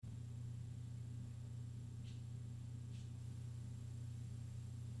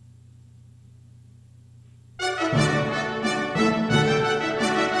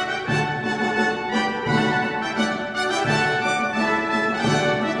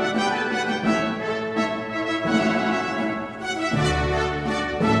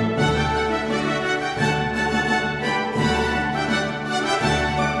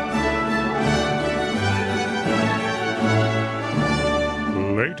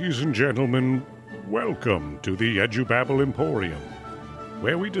Ladies and gentlemen, welcome to the Edubabble Emporium,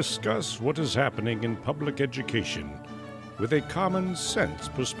 where we discuss what is happening in public education with a common sense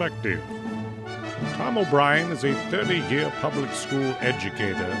perspective. Tom O'Brien is a 30-year public school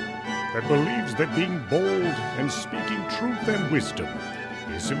educator that believes that being bold and speaking truth and wisdom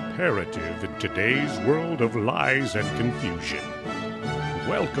is imperative in today's world of lies and confusion.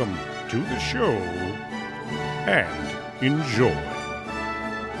 Welcome to the show and enjoy.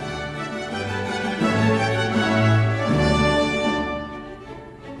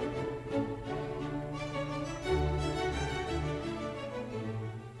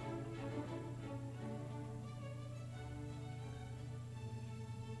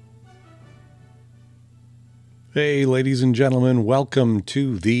 Hey, ladies and gentlemen, welcome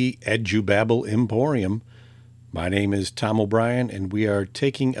to the Edubabble Emporium. My name is Tom O'Brien, and we are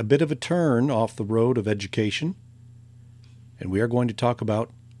taking a bit of a turn off the road of education, and we are going to talk about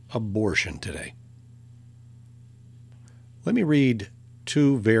abortion today. Let me read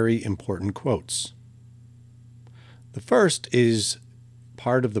two very important quotes. The first is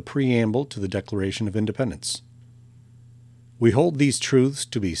part of the preamble to the Declaration of Independence. We hold these truths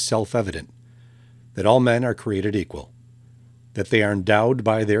to be self-evident, that all men are created equal, that they are endowed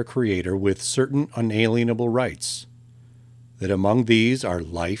by their Creator with certain unalienable rights, that among these are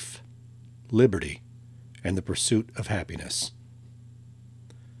life, liberty, and the pursuit of happiness.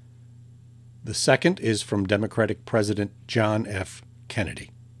 The second is from Democratic President John F.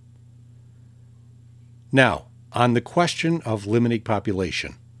 Kennedy. Now, on the question of limiting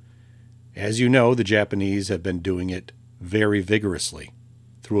population, as you know, the Japanese have been doing it very vigorously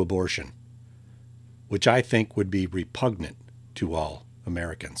through abortion, which I think would be repugnant to all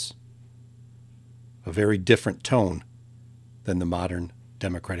Americans. A very different tone than the modern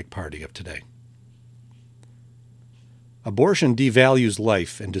Democratic Party of today. Abortion devalues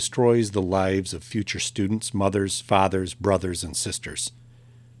life and destroys the lives of future students, mothers, fathers, brothers, and sisters.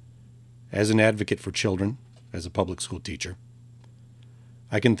 As an advocate for children, as a public school teacher,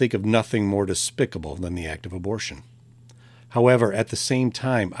 I can think of nothing more despicable than the act of abortion. However, at the same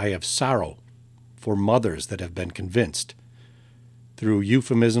time, I have sorrow for mothers that have been convinced, through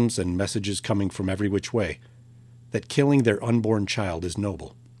euphemisms and messages coming from every which way, that killing their unborn child is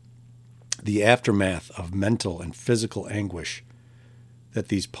noble. The aftermath of mental and physical anguish that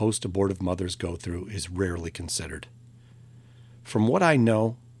these post-abortive mothers go through is rarely considered. From what I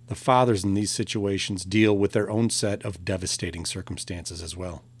know, the fathers in these situations deal with their own set of devastating circumstances as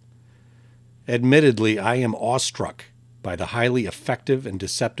well. Admittedly, I am awestruck by the highly effective and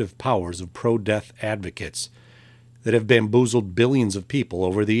deceptive powers of pro-death advocates that have bamboozled billions of people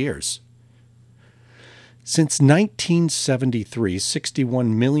over the years. Since 1973,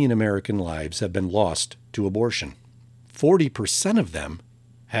 61 million American lives have been lost to abortion. 40% of them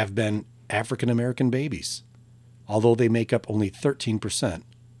have been African American babies, although they make up only 13%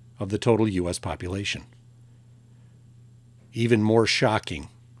 of the total U.S. population. Even more shocking,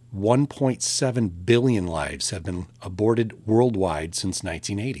 1.7 billion lives have been aborted worldwide since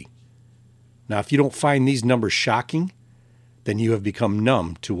 1980. Now, if you don't find these numbers shocking, then you have become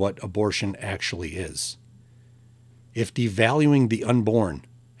numb to what abortion actually is. If devaluing the unborn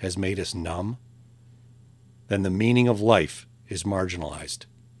has made us numb, then the meaning of life is marginalized.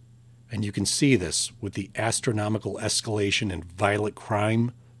 And you can see this with the astronomical escalation in violent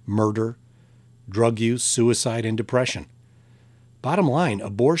crime, murder, drug use, suicide, and depression. Bottom line,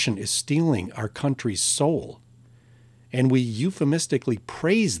 abortion is stealing our country's soul. And we euphemistically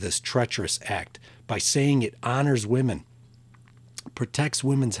praise this treacherous act by saying it honors women, protects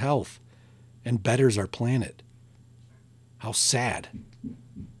women's health, and betters our planet. How sad.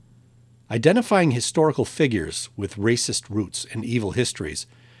 Identifying historical figures with racist roots and evil histories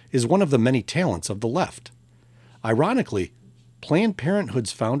is one of the many talents of the left. Ironically, Planned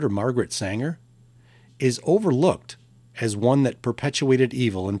Parenthood's founder, Margaret Sanger, is overlooked as one that perpetuated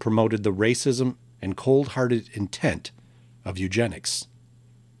evil and promoted the racism and cold-hearted intent of eugenics,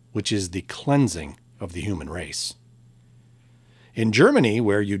 which is the cleansing of the human race. In Germany,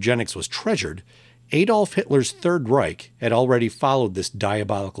 where eugenics was treasured, Adolf Hitler's Third Reich had already followed this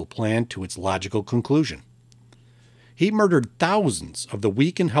diabolical plan to its logical conclusion. He murdered thousands of the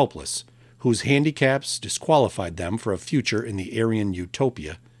weak and helpless, whose handicaps disqualified them for a future in the Aryan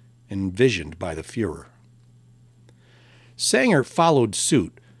utopia envisioned by the Führer. Sanger followed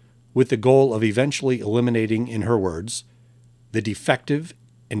suit with the goal of eventually eliminating, in her words, the defective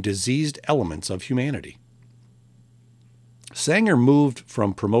and diseased elements of humanity. Sanger moved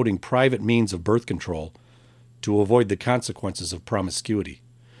from promoting private means of birth control to avoid the consequences of promiscuity.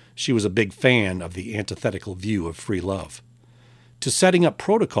 She was a big fan of the antithetical view of free love. to setting up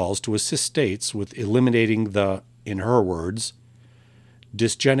protocols to assist states with eliminating the, in her words,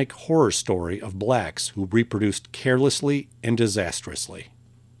 dysgenic horror story of blacks who reproduced carelessly and disastrously.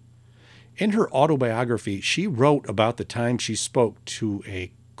 In her autobiography, she wrote about the time she spoke to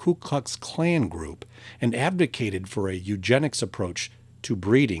a Ku Klux Klan group and advocated for a eugenics approach to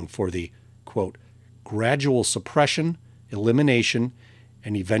breeding for the, quote, gradual suppression, elimination,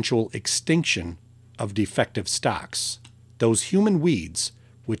 and eventual extinction of defective stocks, those human weeds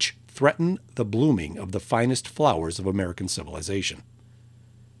which threaten the blooming of the finest flowers of American civilization.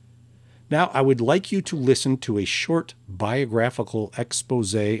 Now, I would like you to listen to a short biographical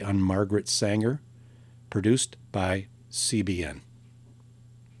expose on Margaret Sanger, produced by CBN.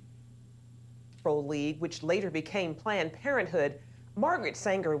 League, which later became Planned Parenthood, Margaret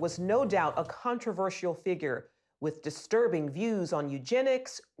Sanger was no doubt a controversial figure with disturbing views on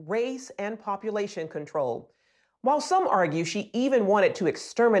eugenics, race, and population control. While some argue she even wanted to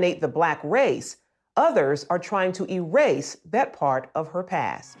exterminate the black race, others are trying to erase that part of her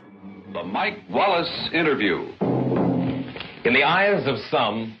past. The Mike Wallace Interview. In the eyes of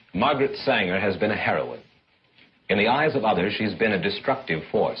some, Margaret Sanger has been a heroine. In the eyes of others, she's been a destructive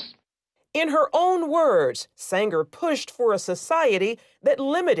force. In her own words, Sanger pushed for a society that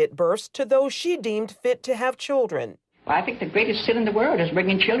limited births to those she deemed fit to have children. Well, I think the greatest sin in the world is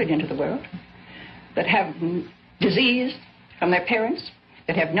bringing children into the world that have disease from their parents,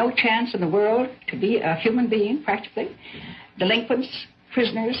 that have no chance in the world to be a human being, practically. Delinquents,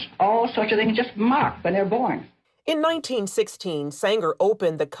 prisoners, all sorts of things just marked when they're born. In 1916, Sanger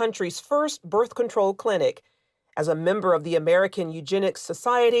opened the country's first birth control clinic. As a member of the American Eugenics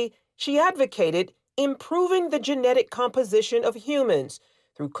Society, she advocated improving the genetic composition of humans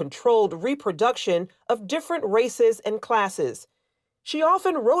through controlled reproduction of different races and classes. She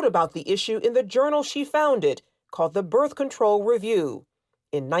often wrote about the issue in the journal she founded, called the Birth Control Review.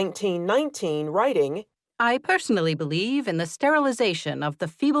 In 1919, writing, I personally believe in the sterilization of the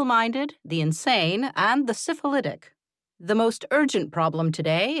feeble-minded, the insane, and the syphilitic. The most urgent problem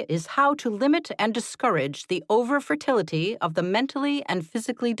today is how to limit and discourage the over-fertility of the mentally and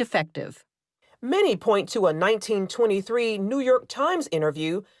physically defective. Many point to a 1923 New York Times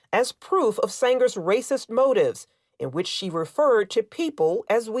interview as proof of Sanger's racist motives, in which she referred to people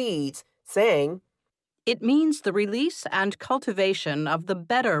as weeds, saying, It means the release and cultivation of the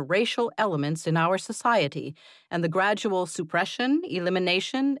better racial elements in our society and the gradual suppression,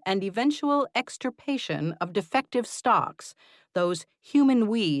 elimination, and eventual extirpation of defective stocks, those human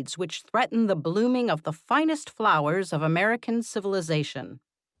weeds which threaten the blooming of the finest flowers of American civilization.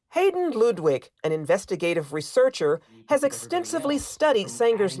 Hayden Ludwig, an investigative researcher, has extensively studied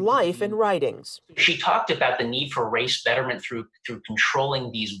Sanger's life and writings. She talked about the need for race betterment through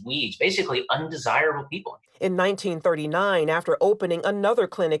controlling these weeds, basically undesirable people. In 1939, after opening another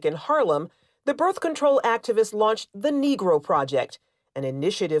clinic in Harlem, the birth control activist launched the Negro Project, an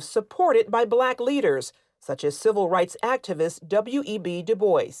initiative supported by black leaders, such as civil rights activist W.E.B. Du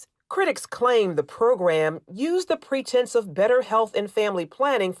Bois. Critics claim the program used the pretense of better health and family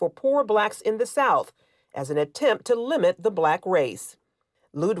planning for poor blacks in the South as an attempt to limit the black race.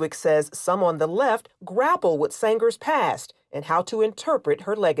 Ludwig says some on the left grapple with Sanger's past and how to interpret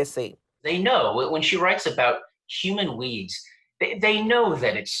her legacy. They know when she writes about human weeds, they know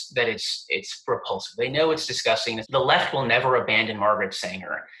that it's repulsive. They know it's disgusting. The left will never abandon Margaret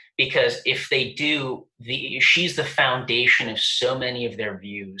Sanger because if they do, she's the foundation of so many of their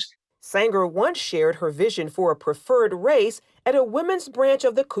views. Sanger once shared her vision for a preferred race at a women's branch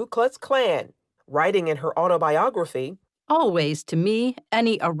of the Ku Klux Klan, writing in her autobiography, Always, to me,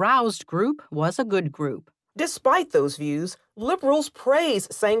 any aroused group was a good group. Despite those views, liberals praise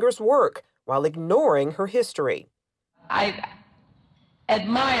Sanger's work while ignoring her history. I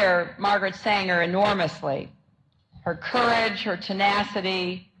admire Margaret Sanger enormously. Her courage, her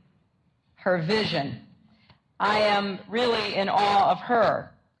tenacity, her vision. I am really in awe of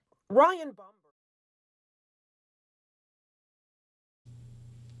her. Ryan Bomber.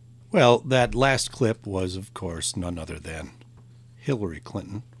 Well, that last clip was, of course, none other than Hillary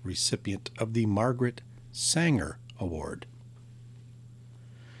Clinton, recipient of the Margaret Sanger Award.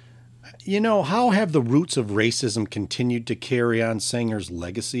 You know, how have the roots of racism continued to carry on Sanger's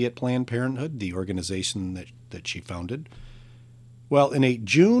legacy at Planned Parenthood, the organization that she founded? Well, in a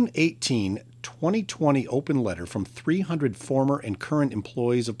June 18, 2020 open letter from 300 former and current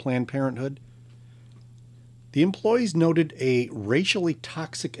employees of Planned Parenthood, the employees noted a racially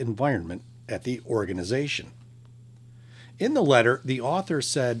toxic environment at the organization. In the letter, the author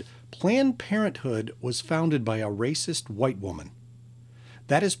said, Planned Parenthood was founded by a racist white woman.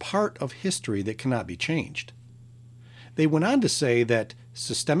 That is part of history that cannot be changed. They went on to say that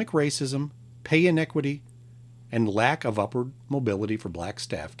systemic racism, pay inequity, and lack of upward mobility for black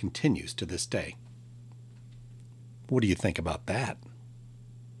staff continues to this day. What do you think about that?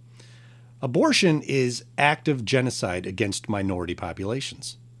 Abortion is active genocide against minority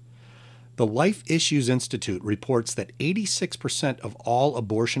populations. The Life Issues Institute reports that 86% of all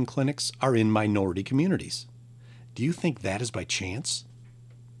abortion clinics are in minority communities. Do you think that is by chance?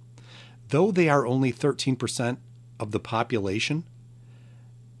 Though they are only 13% of the population,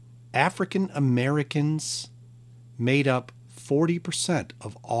 African Americans made up 40%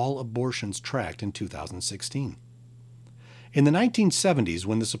 of all abortions tracked in 2016. In the 1970s,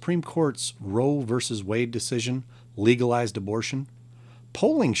 when the Supreme Court's Roe v. Wade decision legalized abortion,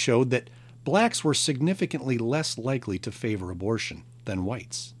 polling showed that blacks were significantly less likely to favor abortion than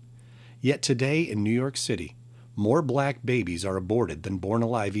whites. Yet today in New York City, more black babies are aborted than born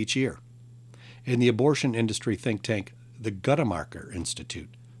alive each year. And the abortion industry think tank, the Guttemacher Institute,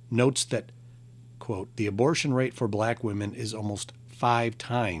 notes that, quote, the abortion rate for black women is almost 5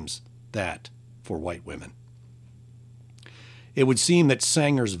 times that for white women. It would seem that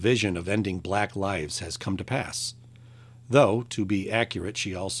Sanger's vision of ending black lives has come to pass, though, to be accurate,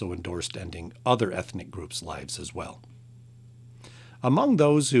 she also endorsed ending other ethnic groups' lives as well. Among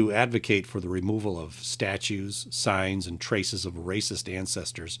those who advocate for the removal of statues, signs, and traces of racist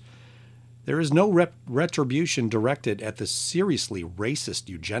ancestors, there is no retribution directed at the seriously racist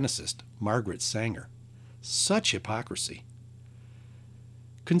eugenicist Margaret Sanger. Such hypocrisy.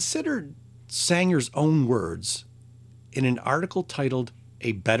 Consider Sanger's own words in an article titled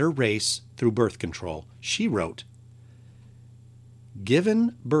A Better Race Through Birth Control. She wrote,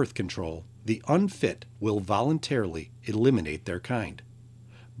 "Given birth control, the unfit will voluntarily eliminate their kind.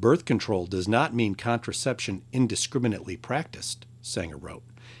 Birth control does not mean contraception indiscriminately practiced," Sanger wrote.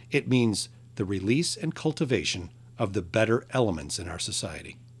 "It means the release and cultivation of the better elements in our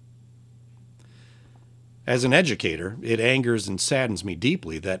society." As an educator, it angers and saddens me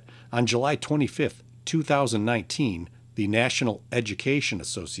deeply that on July 25th, 2019, the National Education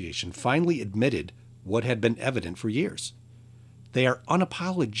Association finally admitted what had been evident for years. They are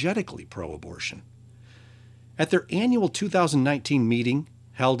unapologetically pro-abortion. At their annual 2019 meeting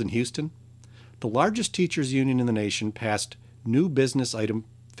held in Houston, the largest teachers' union in the nation passed new business item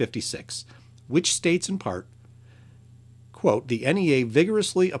 56, which states in part, quote, "The NEA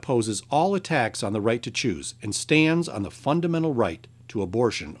vigorously opposes all attacks on the right to choose and stands on the fundamental right to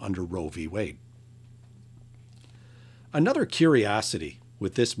abortion under Roe v. Wade." Another curiosity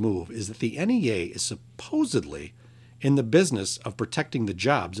with this move is that the NEA is supposedly in the business of protecting the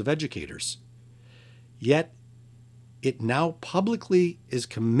jobs of educators. Yet, it now publicly is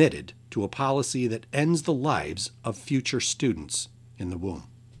committed to a policy that ends the lives of future students in the womb.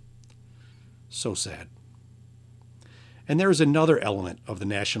 So sad. And there is another element of the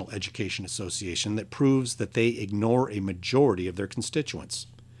National Education Association that proves that they ignore a majority of their constituents.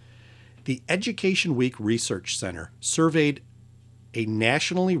 The Education Week Research Center surveyed a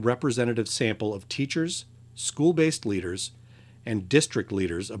nationally representative sample of teachers, school-based leaders, and district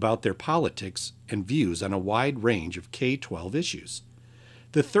leaders about their politics and views on a wide range of K-12 issues.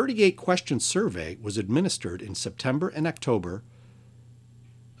 The 38-question survey was administered in September and October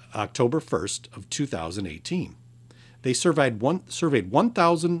 1st of 2018. They surveyed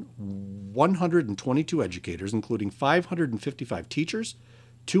 1,122 educators, including 555 teachers,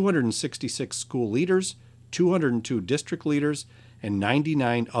 266 school leaders, 202 district leaders, and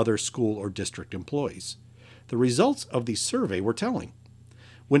 99 other school or district employees. The results of the survey were telling.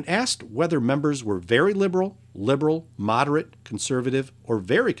 When asked whether members were very liberal, moderate, conservative, or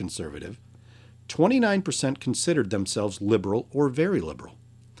very conservative, 29% considered themselves liberal or very liberal,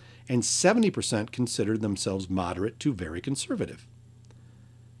 and 70% considered themselves moderate to very conservative.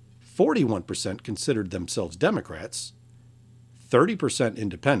 41% considered themselves Democrats, 30%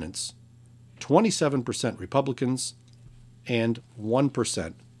 independents, 27% Republicans, and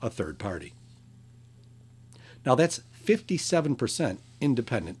 1% a third party. Now that's 57%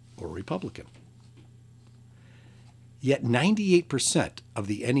 independent or Republican. Yet 98% of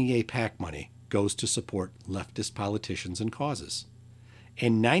the NEA PAC money goes to support leftist politicians and causes.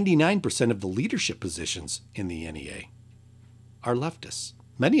 And 99% of the leadership positions in the NEA are leftists.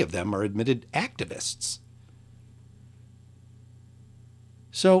 Many of them are admitted activists.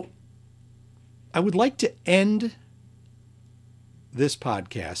 So I would like to end this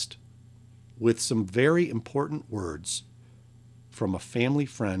podcast with some very important words from a family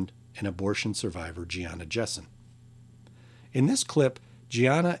friend and abortion survivor, Gianna Jessen. In this clip,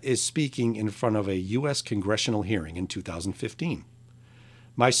 Gianna is speaking in front of a U.S. congressional hearing in 2015.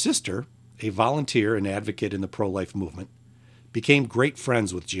 "My sister, a volunteer and advocate in the pro-life movement, became great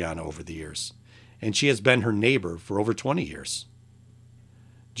friends with Gianna over the years, and she has been her neighbor for over 20 years.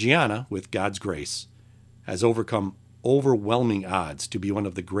 Gianna, with God's grace, has overcome overwhelming odds to be one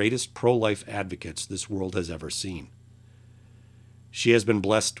of the greatest pro-life advocates this world has ever seen. She has been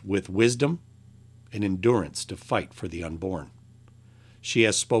blessed with wisdom and endurance to fight for the unborn. She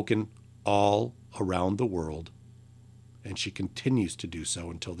has spoken all around the world, and she continues to do so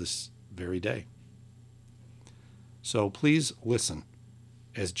until this very day. So please listen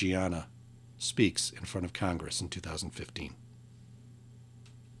as Gianna speaks in front of Congress in 2015.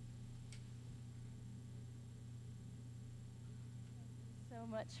 So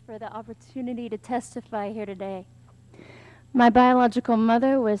much for the opportunity to testify here today. My biological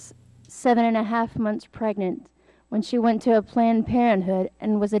mother was 7.5 months pregnant when she went to a Planned Parenthood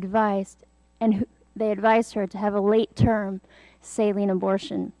and was advised, and they advised her to have a late-term saline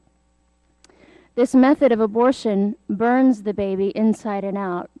abortion. This method of abortion burns the baby inside and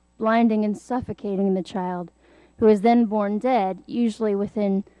out, blinding and suffocating the child, who is then born dead, usually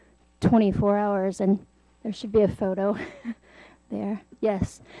within 24 hours. And there should be a photo there.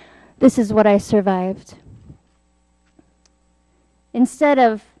 Yes, this is what I survived. Instead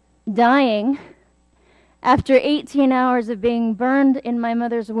of dying, after 18 hours of being burned in my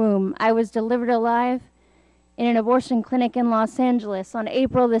mother's womb, I was delivered alive in an abortion clinic in Los Angeles on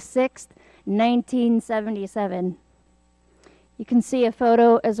April the 6th, 1977. You can see a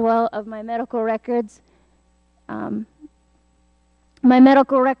photo as well of my medical records. My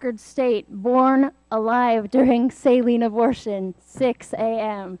medical records state, born alive during saline abortion, 6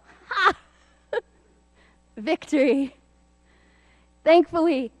 a.m. Ha! Victory.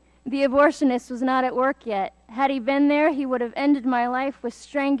 Thankfully, the abortionist was not at work yet. Had he been there, he would have ended my life with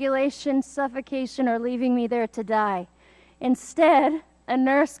strangulation, suffocation, or leaving me there to die. Instead, a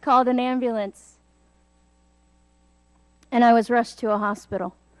nurse called an ambulance, and I was rushed to a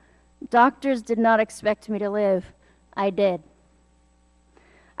hospital. Doctors did not expect me to live. I did.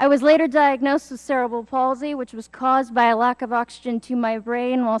 I was later diagnosed with cerebral palsy, which was caused by a lack of oxygen to my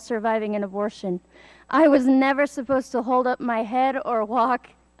brain while surviving an abortion. I was never supposed to hold up my head or walk.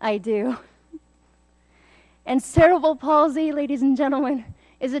 I do. And cerebral palsy, ladies and gentlemen,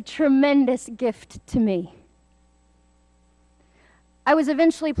 is a tremendous gift to me. I was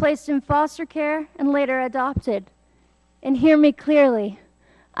eventually placed in foster care and later adopted. And hear me clearly,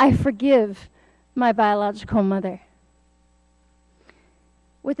 I forgive my biological mother.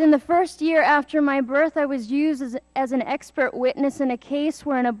 Within the first year after my birth, I was used as an expert witness in a case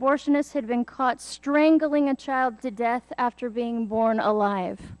where an abortionist had been caught strangling a child to death after being born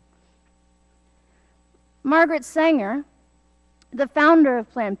alive. Margaret Sanger, the founder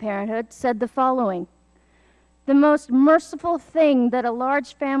of Planned Parenthood, said the following: "The most merciful thing that a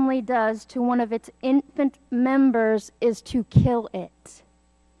large family does to one of its infant members is to kill it."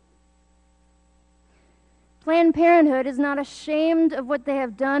 Planned Parenthood is not ashamed of what they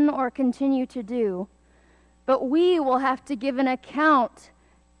have done or continue to do, but we will have to give an account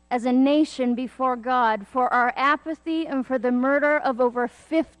as a nation before God for our apathy and for the murder of over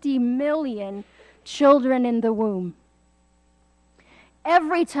 50 million children in the womb.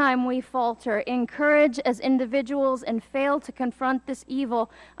 Every time we falter in courage as individuals and fail to confront this evil,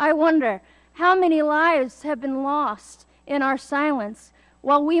 I wonder how many lives have been lost in our silence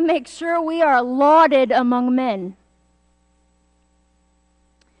while we make sure we are lauded among men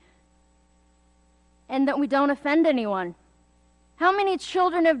and that we don't offend anyone. How many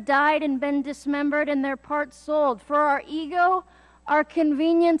children have died and been dismembered and their parts sold for our ego, our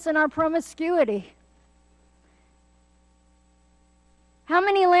convenience, and our promiscuity? How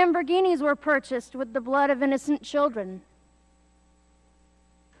many Lamborghinis were purchased with the blood of innocent children?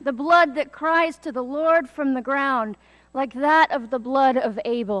 The blood that cries to the Lord from the ground, like that of the blood of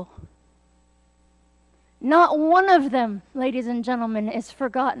Abel. Not one of them, ladies and gentlemen, is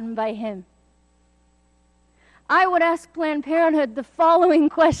forgotten by him. I would ask Planned Parenthood the following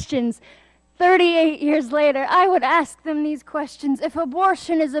questions 38 years later. I would ask them these questions. If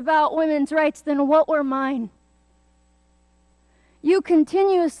abortion is about women's rights, then what were mine? You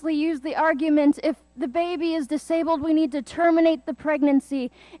continuously use the argument, if the baby is disabled, we need to terminate the pregnancy,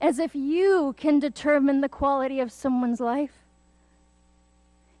 as if you can determine the quality of someone's life.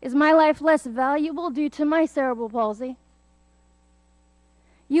 Is my life less valuable due to my cerebral palsy?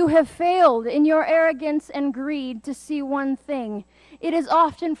 You have failed in your arrogance and greed to see one thing. It is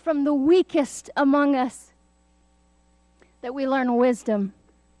often from the weakest among us that we learn wisdom.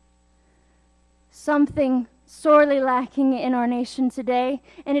 Something sorely lacking in our nation today,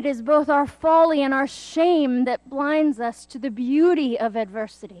 and it is both our folly and our shame that blinds us to the beauty of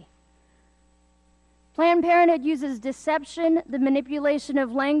adversity. Planned Parenthood uses deception, the manipulation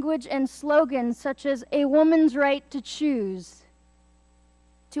of language, and slogans such as a woman's right to choose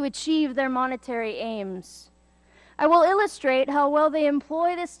to achieve their monetary aims. I will illustrate how well they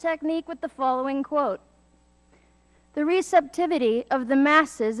employ this technique with the following quote. The receptivity of the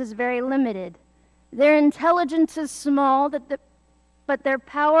masses is very limited. Their intelligence is small, but their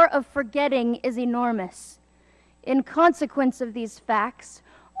power of forgetting is enormous. In consequence of these facts,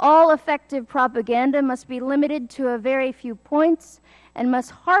 all effective propaganda must be limited to a very few points and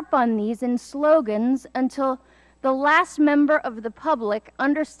must harp on these in slogans until the last member of the public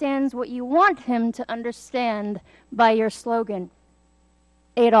understands what you want him to understand by your slogan.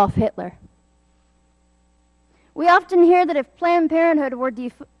 Adolf Hitler. We often hear that if Planned Parenthood were to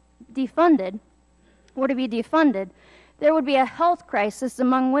be defunded, there would be a health crisis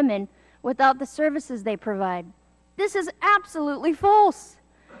among women without the services they provide. This is absolutely false.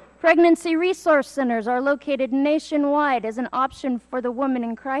 Pregnancy resource centers are located nationwide as an option for the woman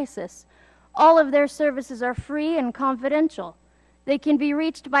in crisis. All of their services are free and confidential. They can be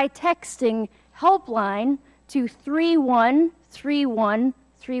reached by texting helpline to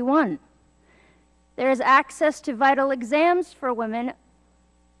 313131. There is access to vital exams for women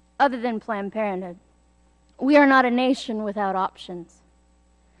other than Planned Parenthood. We are not a nation without options.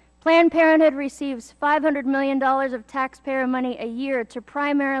 Planned Parenthood receives $500 million of taxpayer money a year to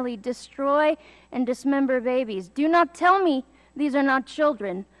primarily destroy and dismember babies. Do not tell me these are not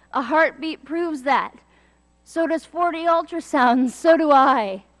children. A heartbeat proves that. So does 40 ultrasounds. So do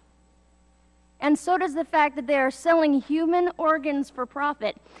I. And so does the fact that they are selling human organs for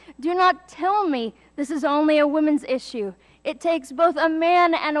profit. Do not tell me this is only a women's issue. It takes both a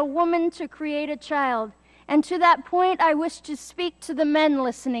man and a woman to create a child. And to that point, I wish to speak to the men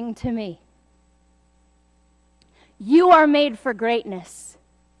listening to me. You are made for greatness.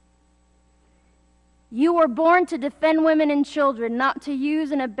 You were born to defend women and children, not to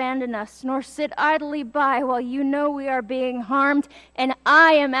use and abandon us, nor sit idly by while you know we are being harmed, and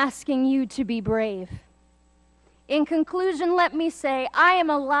I am asking you to be brave. In conclusion, let me say, I am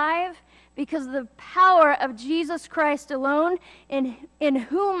alive because of the power of Jesus Christ alone, in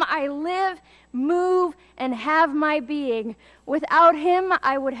whom I live, move, and have my being. Without him,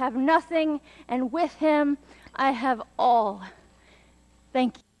 I would have nothing, and with him, I have all.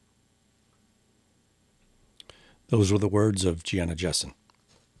 Thank you. Those were the words of Gianna Jessen.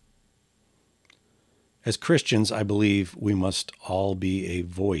 As Christians, I believe we must all be a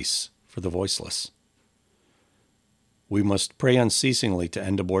voice for the voiceless. We must pray unceasingly to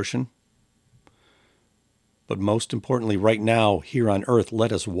end abortion. But most importantly, right now, here on earth,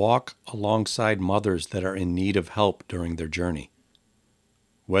 let us walk alongside mothers that are in need of help during their journey.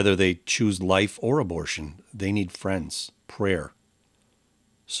 Whether they choose life or abortion, they need friends, prayer,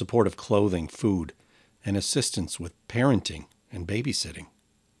 supportive clothing, food, and assistance with parenting and babysitting.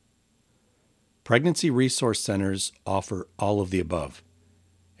 Pregnancy resource centers offer all of the above,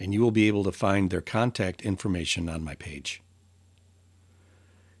 and you will be able to find their contact information on my page.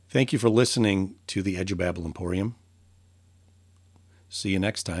 Thank you for listening to the Edubabble Emporium. See you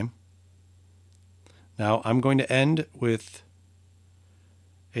next time. Now, I'm going to end with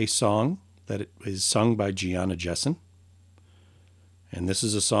a song that is sung by Gianna Jessen. And this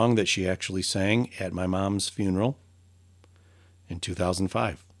is a song that she actually sang at my mom's funeral in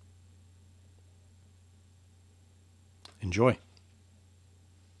 2005. Enjoy.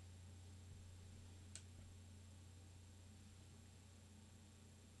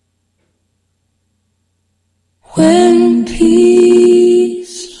 When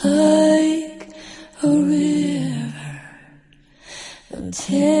peace like a river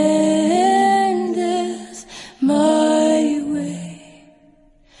attendeth my way,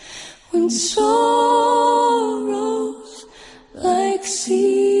 when sorrows like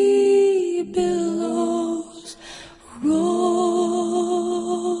sea billows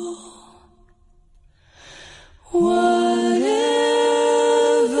roll, whatever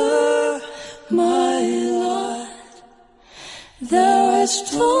my lot, thou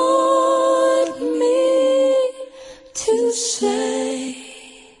hast taught me to say,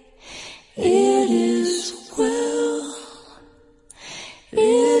 it is well, it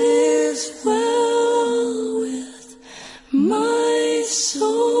is well with my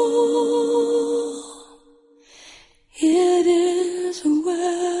soul. It is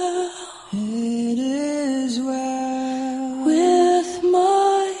well, it is well with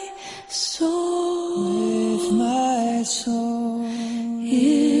my soul, with my soul.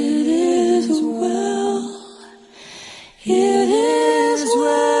 It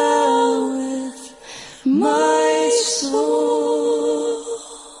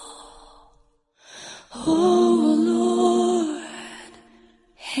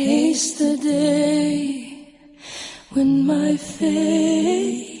Haste the day when my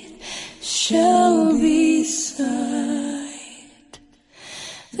fate shall be sight.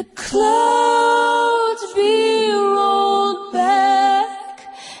 The clouds be rolled back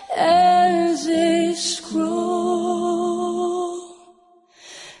as a scroll.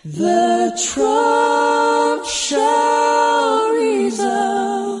 The trump shall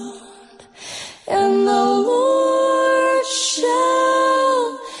resound, and the Lord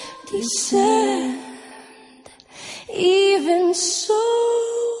shall descend. Even so,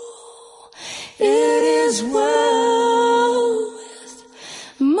 it is well with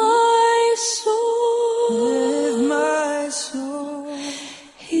my soul. With my soul,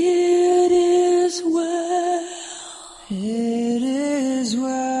 it is well. It is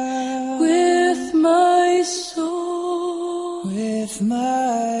well with my soul. With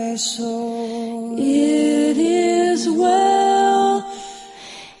my soul.